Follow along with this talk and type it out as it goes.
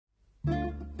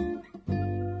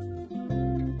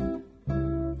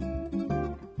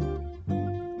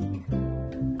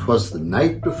'Twas the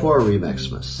night before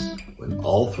Remixmas, when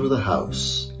all through the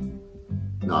house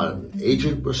not an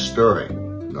agent was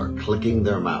stirring, nor clicking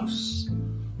their mouse.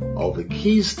 All the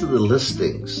keys to the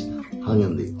listings hung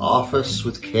in the office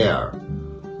with care,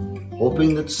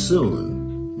 hoping that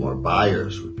soon more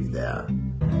buyers would be there.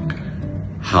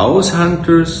 House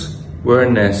hunters were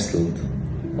nestled,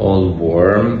 all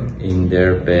warm in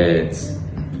their beds,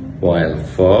 while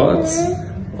thoughts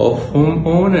of home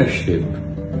ownership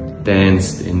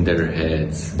danced in their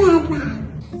heads.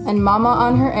 And Mama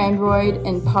on her Android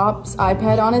and Pop's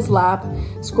iPad on his lap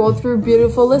scrolled through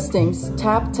beautiful listings,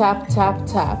 tap, tap, tap,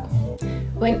 tap.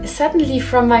 When suddenly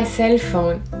from my cell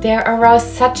phone there aroused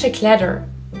such a clatter.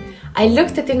 I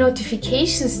looked at the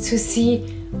notifications to see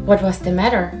what was the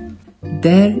matter.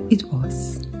 There it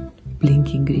was,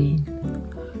 blinking green.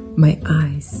 My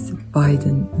eyes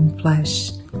widened and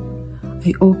flashed.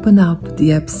 I opened up the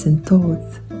apps and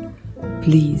thought,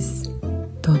 please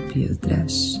don't be a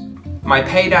trash. My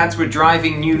paid ads were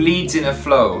driving new leads in a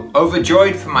flow.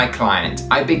 Overjoyed for my client,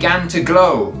 I began to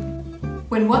glow.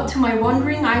 When what to my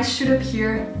wondering eyes should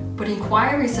appear, but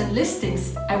inquiries and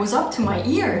listings, I was up to my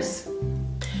ears.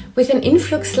 With an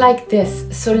influx like this,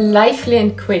 so lively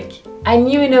and quick, I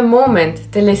knew in a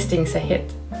moment the listings a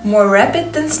hit. More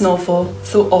rapid than snowfall,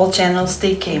 through all channels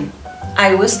they came.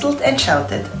 I whistled and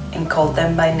shouted and called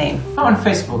them by name. Now on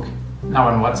Facebook, now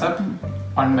on WhatsApp,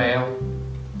 on mail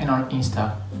and on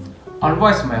Insta, on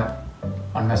voicemail,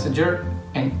 on Messenger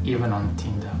and even on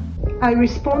Tinder. I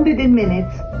responded in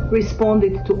minutes,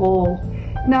 responded to all.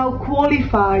 Now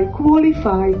qualify,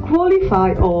 qualify,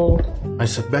 qualify all. I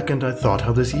sat back and I thought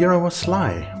how this year I was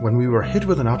sly. When we were hit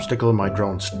with an obstacle, my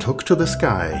drones took to the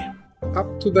sky.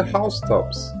 Up to the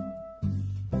housetops.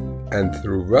 And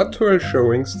through virtual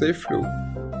showings they flew.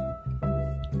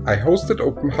 I hosted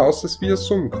open houses via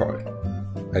Zoom call.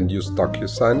 And used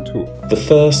DocuSign too. The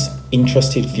first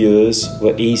interested viewers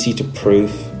were easy to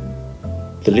proof.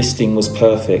 The listing was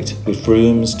perfect, with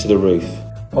rooms to the roof.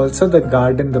 Also the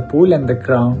garden, the pool and the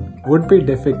crown would be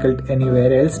difficult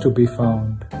anywhere else to be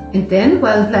found. And then,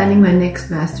 while planning my next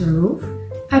master move,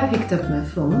 I picked up my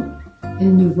phone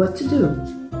and knew what to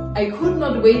do. I could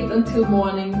not wait until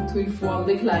morning to inform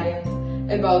the client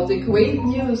about the great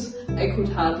news. I could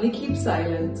hardly keep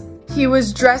silent. He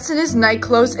was dressed in his night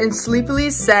clothes and sleepily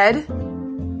said,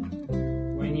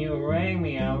 "When you rang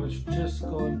me, I was just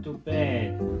going to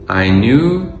bed." I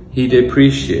knew he'd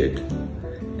appreciate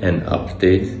an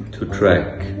update to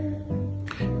track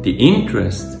the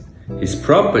interest his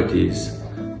properties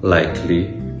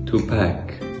likely to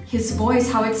pack. His voice,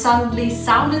 how it suddenly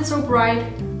sounded so bright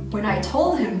when I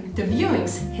told him the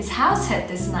viewings his house had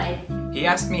this night. He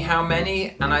asked me how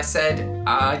many and I said,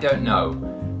 I don't know,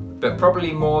 but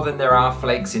probably more than there are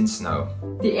flakes in snow.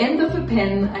 The end of a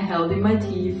pen I held in my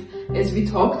teeth. As we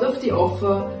talked of the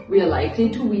offer, we are likely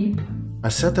to weep. I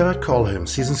said that I'd call him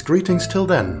season's greetings till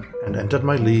then, and entered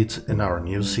my leads in our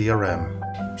new CRM.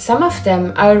 Some of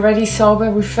them I already saw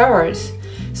were referrers,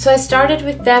 so I started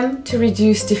with them to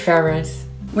reduce deferrers.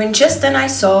 When just then I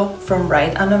saw, from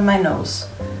right under my nose,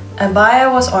 a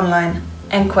buyer was online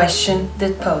and question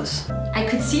did pose. I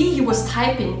could see he was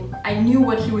typing. I knew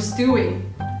what he was doing.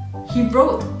 He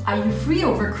wrote, "Are you free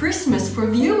over Christmas for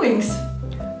viewings?"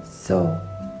 So,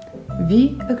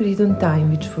 we agreed on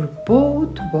time which for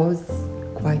both was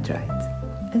quite right,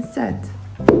 and said,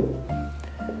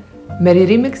 Merry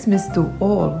Remixmas to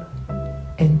all,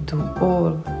 and to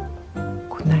all,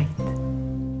 good night.